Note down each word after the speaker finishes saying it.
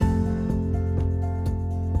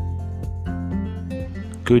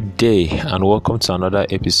Good day and welcome to another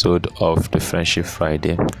episode of the Friendship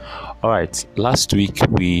Friday. All right, last week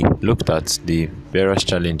we looked at the various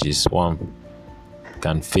challenges one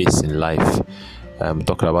can face in life.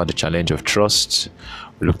 Talking about the challenge of trust.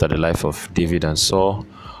 We looked at the life of David and Saul.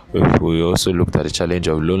 We also looked at the challenge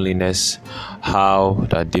of loneliness, how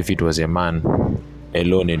that David was a man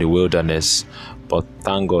alone in the wilderness, but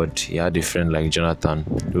thank God he had a friend like Jonathan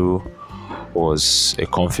who was a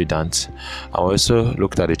confidant. I also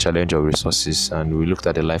looked at the challenge of resources, and we looked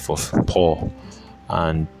at the life of Paul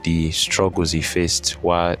and the struggles he faced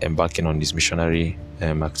while embarking on his missionary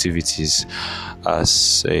activities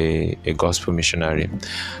as a gospel missionary.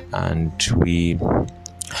 And we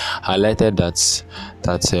highlighted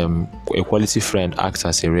that a quality friend acts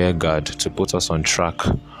as a rear guard to put us on track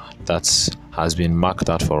that has been marked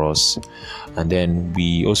out for us. And then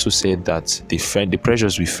we also said that the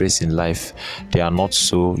pressures we face in life, they are not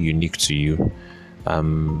so unique to you.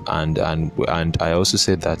 And I also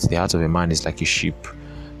said that the heart of a man is like a sheep,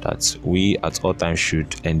 that we at all times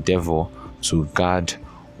should endeavor to guard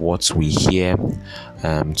what we hear,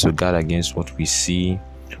 to guard against what we see,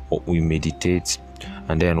 what we meditate,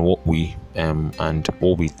 and then what we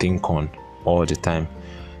think on all the time.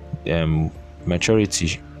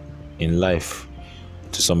 Maturity in life,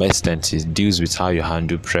 to some extent, it deals with how you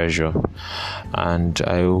handle pressure. And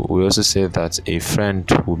we also say that a friend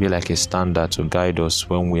will be like a standard to guide us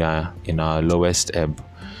when we are in our lowest ebb.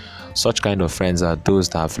 Such kind of friends are those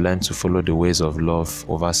that have learned to follow the ways of love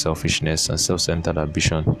over selfishness and self-centered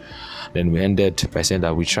ambition. Then we ended by saying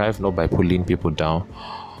that we thrive not by pulling people down,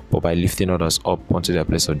 but by lifting others up onto their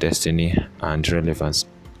place of destiny and relevance.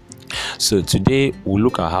 So today we'll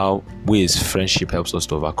look at how ways friendship helps us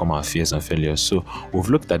to overcome our fears and failures. So we've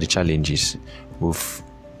looked at the challenges, we've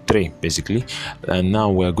three basically, and now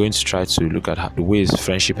we're going to try to look at the ways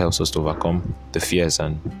friendship helps us to overcome the fears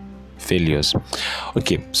and failures.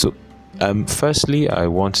 Okay, so firstly I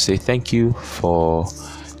want to say thank you for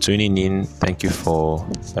tuning in. Thank you for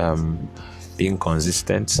being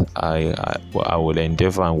consistent. I will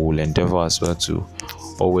endeavor and will endeavor as well to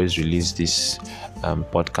always release this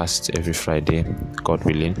podcast every Friday, God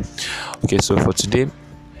willing. Okay, so for today,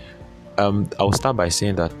 I'll start by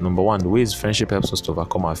saying that number one, the ways friendship helps us to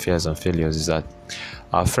overcome our fears and failures is that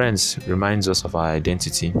our friends reminds us of our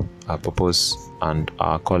identity, our purpose, and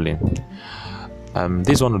our calling.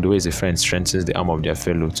 This is one of the ways a friend strengthens the arm of their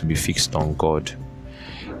fellow to be fixed on God.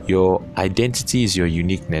 Your identity is your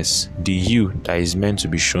uniqueness, the you that is meant to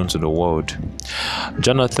be shown to the world.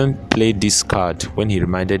 Jonathan played this card when he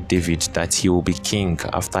reminded David that he will be king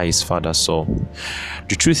after his father Saul.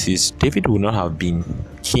 The truth is, David would not have been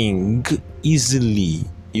king easily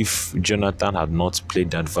if Jonathan had not played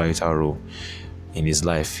that vital role in his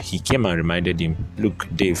life. He came and reminded him, look,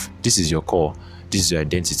 Dave, this is your call. This is your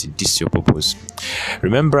identity. This is your purpose.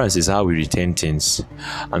 Remembrance is how we retain things.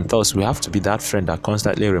 And thus, we have to be that friend that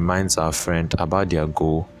constantly reminds our friend about their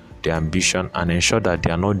goal, their ambition, and ensure that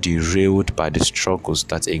they are not derailed by the struggles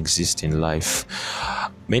that exist in life.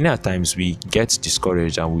 Many a times, we get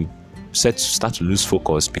discouraged and we start to lose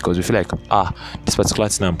focus because we feel like, this particular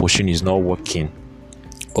thing I'm pushing is not working.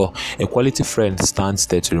 Or a quality friend stands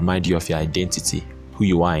there to remind you of your identity, who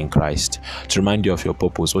you are in Christ, to remind you of your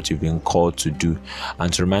purpose, what you've been called to do,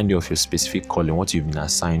 and to remind you of your specific calling, what you've been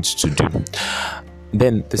assigned to do.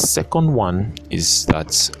 Then the second one is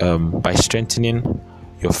that by strengthening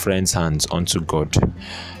your friend's hands onto God.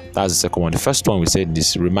 That's the second one. The first one we said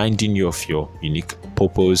is reminding you of your unique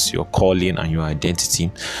purpose, your calling, and your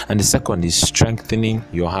identity. And the second is strengthening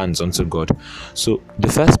your hands onto God. So the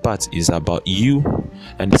first part is about you,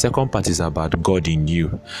 and the second part is about God in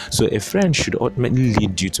you. So a friend should ultimately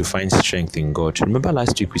lead you to find strength in God. Remember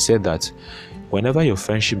last week we said that whenever your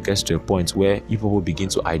friendship gets to a point where people will begin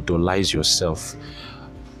to idolize yourself,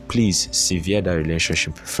 please sever that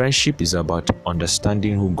relationship. Friendship is about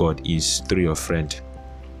understanding who God is through your friend.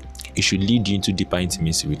 It should lead you into deeper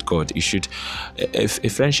intimacy with God. It should, if a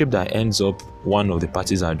friendship that ends up one of the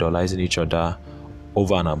parties idolizing each other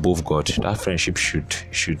over and above God, that friendship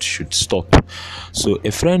should stop. So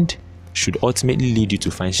a friend should ultimately lead you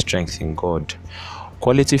to find strength in God.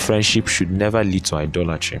 Quality friendship should never lead to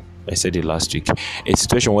idolatry. I said it last week. A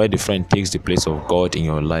situation where the friend takes the place of God in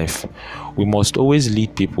your life. We must always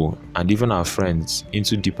lead people and even our friends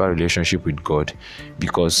into deeper relationship with God,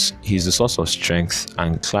 because He's the source of strength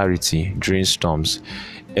and clarity during storms.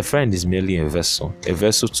 A friend is merely a vessel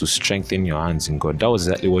to strengthen your hands in God. That was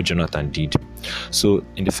exactly what Jonathan did. So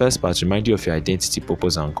in the first part, remind you of your identity,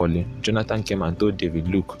 purpose, and calling. Jonathan came and told David,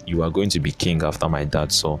 look, you are going to be king after my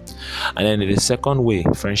dad Saul. And then in the second way,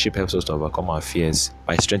 friendship helps us to overcome our fears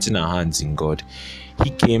by strengthening our hands in God.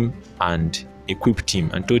 He came and equipped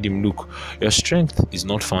him and told him, look, your strength is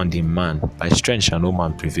not found in man. By strength shall no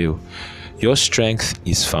man prevail. Your strength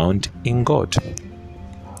is found in God.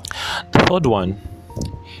 The third one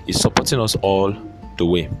is supporting us all the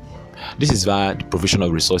way. This is via the provision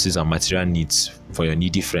of resources and material needs for your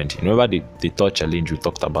needy friend. Remember the third challenge we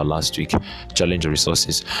talked about last week, challenge of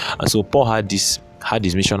resources. And so Paul had his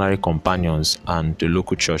missionary companions and the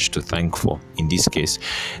local church to thank for. In this case,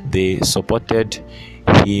 they supported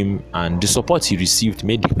him, and the support he received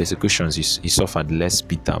made the persecutions he suffered less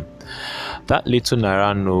bitter. That little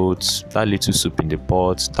naira note, that little soup in the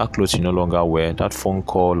pot, that clothes you no longer wear, that phone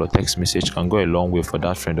call or text message can go a long way for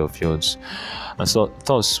that friend of yours. And so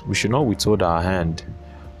thus we should not withhold our hand.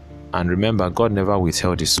 And remember, God never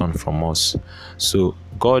withheld his son from us. So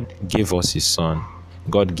God gave us his son.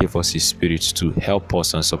 God gave us his spirit to help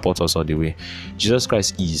us and support us all the way. Jesus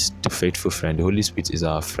Christ is the faithful friend. The Holy Spirit is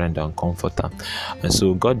our friend and comforter. And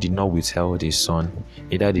so God did not withhold his son,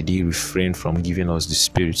 neither did he refrain from giving us the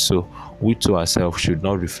spirit. So we to ourselves should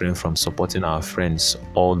not refrain from supporting our friends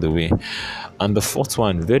all the way. And the fourth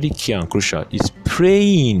one, very key and crucial, is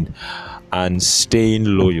praying and staying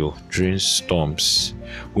loyal during storms.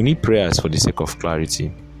 We need prayers for the sake of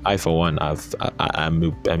clarity. I, for one, I'm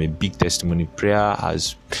a big testimony. Prayer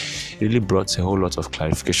has really brought a whole lot of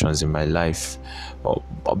clarifications in my life.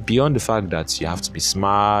 But beyond the fact that you have to be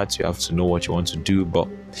smart, you have to know what you want to do. But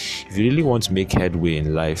if you really want to make headway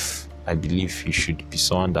in life, I believe you should be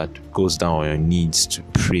someone that goes down on your knees to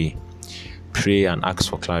pray. Pray and ask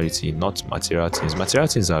for clarity, not material things. Material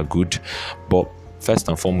things are good, but first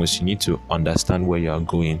and foremost, you need to understand where you are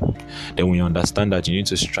going. Then when you understand that, you need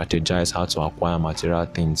to strategize how to acquire material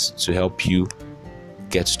things to help you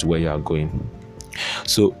get to where you are going.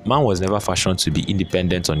 So man was never fashioned to be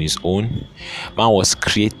independent on his own. Man was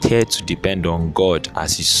created to depend on God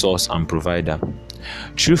as his source and provider.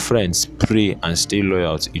 True friends pray and stay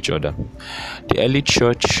loyal to each other. The early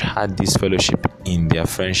church had this fellowship in their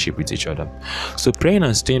friendship with each other. So praying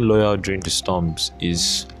and staying loyal during the storms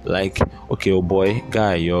is like, okay, oh boy,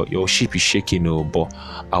 guy, your ship is shaking, oh, but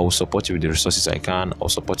I will support you with the resources I can. I'll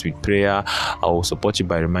support you with prayer. I will support you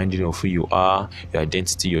by reminding you of who you are, your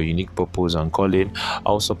identity, your unique purpose and calling.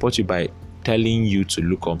 I'll support you by telling you to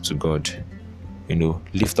look up to God.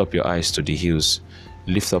 Lift up your eyes to the hills.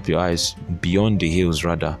 Lift up your eyes beyond the hills,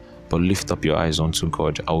 rather, but lift up your eyes unto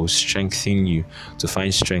God. I will strengthen you to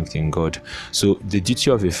find strength in God. So the duty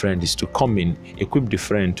of a friend is to come in, equip the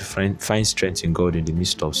friend to find strength in God in the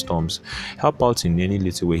midst of storms. Help out in any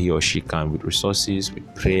little way he or she can, with resources,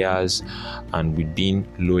 with prayers, and with being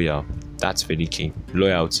loyal. That's very key.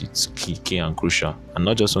 Loyalty is key and crucial. And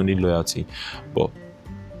not just only loyalty, but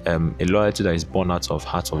a loyalty that is born out of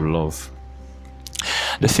heart of love.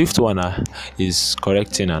 The fifth one is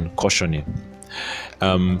correcting and cautioning.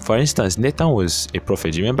 For instance, Nathan was a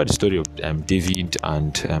prophet. You remember the story of David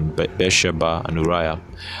and Bathsheba and Uriah,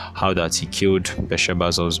 how that he killed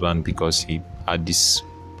Bathsheba's husband because he had this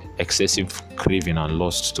excessive craving and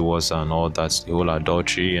lust towards her and all that, the whole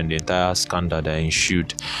adultery and the entire scandal that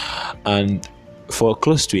ensued. And for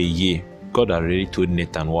close to a year, God had already told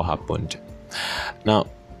Nathan what happened. Now,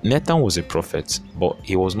 Nathan was a prophet, but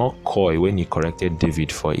he was not coy when he corrected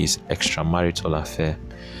David for his extramarital affair.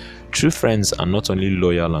 True friends are not only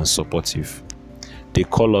loyal and supportive, they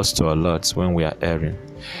call us to alert when we are erring.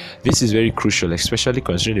 This is very crucial, especially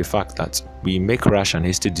considering the fact that we make rash and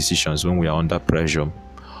hasty decisions when we are under pressure,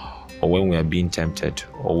 or when we are being tempted,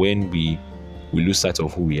 or when we lose sight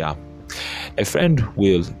of who we are. A friend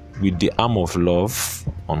will, with the arm of love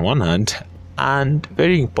on one hand, and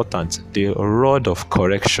very important, the rod of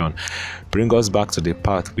correction, bring us back to the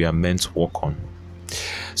path we are meant to walk on.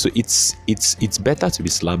 So it's better to be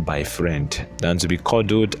slapped by a friend than to be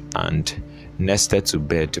cuddled and nested to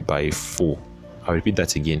bed by a foe. I'll repeat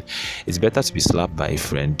that again. It's better to be slapped by a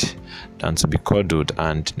friend than to be cuddled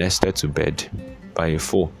and nested to bed by a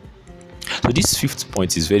foe. So this fifth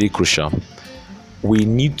point is very crucial. We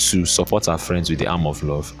need to support our friends with the arm of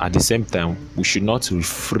love. At the same time, we should not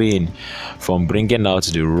refrain from bringing out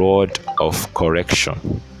the rod of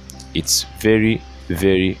correction. It's very,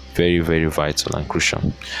 very, very, very vital and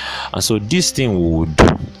crucial. And so this thing we would do,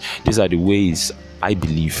 these are the ways I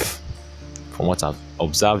believe, from what I've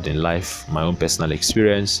observed in life, my own personal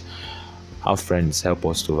experience, how friends help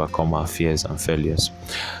us to overcome our fears and failures.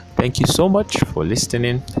 Thank you so much for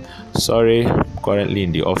listening. Sorry, currently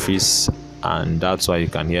in the office, and that's why you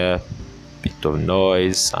can hear a bit of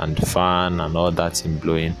noise and fan and all that in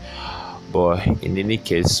blowing. But in any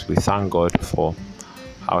case, we thank God for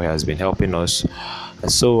how He has been helping us.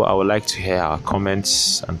 And so I would like to hear our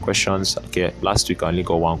comments and questions. Okay, last week I only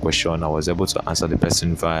got one question. I was able to answer the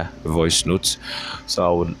person via voice notes. So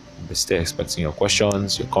I would be still expecting your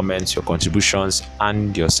questions, your comments, your contributions,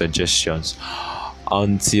 and your suggestions.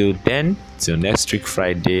 Until then, till next week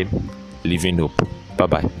Friday, living hope. Bye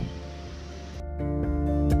bye.